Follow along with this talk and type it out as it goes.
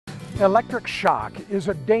Electric shock is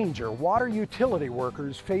a danger water utility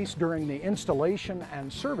workers face during the installation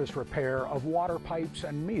and service repair of water pipes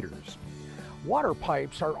and meters. Water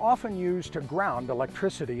pipes are often used to ground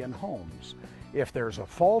electricity in homes. If there's a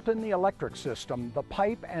fault in the electric system, the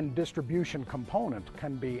pipe and distribution component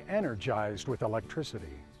can be energized with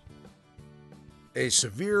electricity. A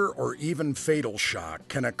severe or even fatal shock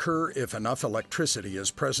can occur if enough electricity is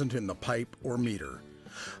present in the pipe or meter.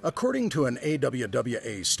 According to an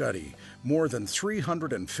AWWA study, more than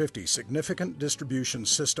 350 significant distribution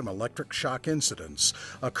system electric shock incidents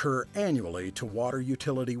occur annually to water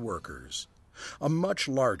utility workers. A much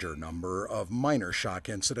larger number of minor shock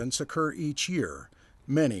incidents occur each year,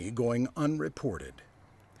 many going unreported.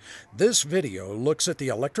 This video looks at the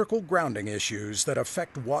electrical grounding issues that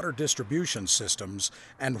affect water distribution systems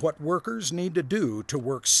and what workers need to do to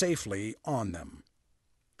work safely on them.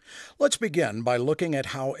 Let's begin by looking at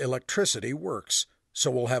how electricity works,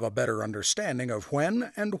 so we'll have a better understanding of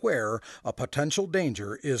when and where a potential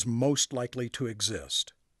danger is most likely to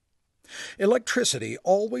exist. Electricity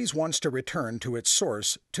always wants to return to its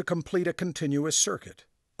source to complete a continuous circuit.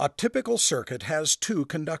 A typical circuit has two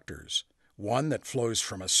conductors, one that flows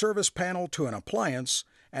from a service panel to an appliance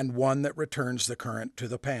and one that returns the current to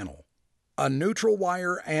the panel. A neutral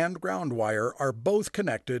wire and ground wire are both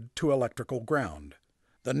connected to electrical ground.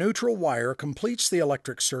 The neutral wire completes the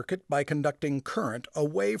electric circuit by conducting current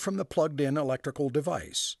away from the plugged-in electrical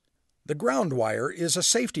device. The ground wire is a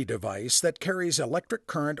safety device that carries electric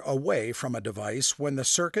current away from a device when the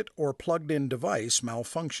circuit or plugged-in device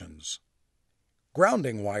malfunctions.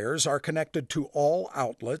 Grounding wires are connected to all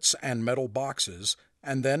outlets and metal boxes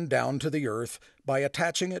and then down to the earth by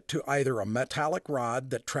attaching it to either a metallic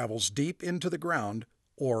rod that travels deep into the ground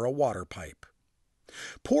or a water pipe.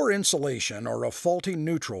 Poor insulation or a faulty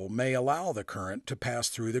neutral may allow the current to pass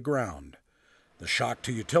through the ground. The shock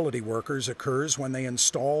to utility workers occurs when they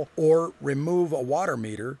install or remove a water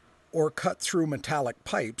meter or cut through metallic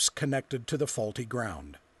pipes connected to the faulty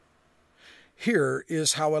ground. Here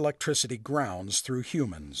is how electricity grounds through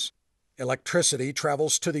humans. Electricity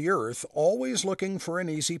travels to the earth, always looking for an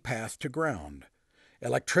easy path to ground.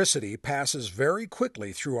 Electricity passes very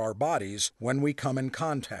quickly through our bodies when we come in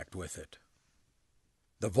contact with it.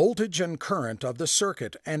 The voltage and current of the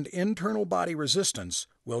circuit and internal body resistance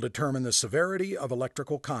will determine the severity of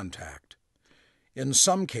electrical contact. In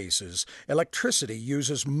some cases, electricity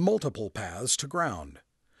uses multiple paths to ground.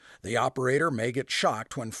 The operator may get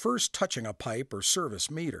shocked when first touching a pipe or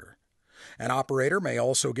service meter. An operator may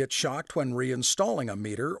also get shocked when reinstalling a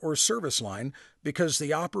meter or service line because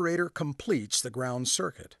the operator completes the ground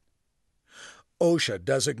circuit. OSHA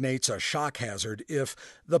designates a shock hazard if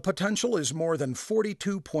the potential is more than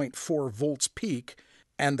 42.4 volts peak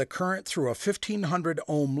and the current through a 1500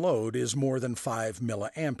 ohm load is more than 5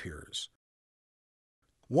 milliamperes.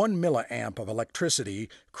 1 milliamp of electricity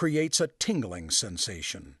creates a tingling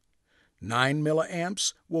sensation. 9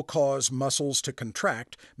 milliamps will cause muscles to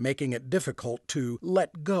contract, making it difficult to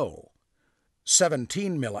let go.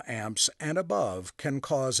 17 milliamps and above can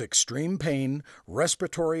cause extreme pain,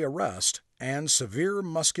 respiratory arrest, and severe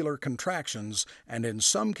muscular contractions, and in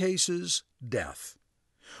some cases, death.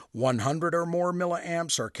 100 or more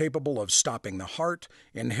milliamps are capable of stopping the heart,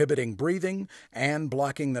 inhibiting breathing, and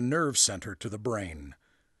blocking the nerve center to the brain.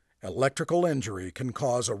 Electrical injury can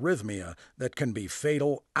cause arrhythmia that can be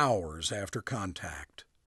fatal hours after contact.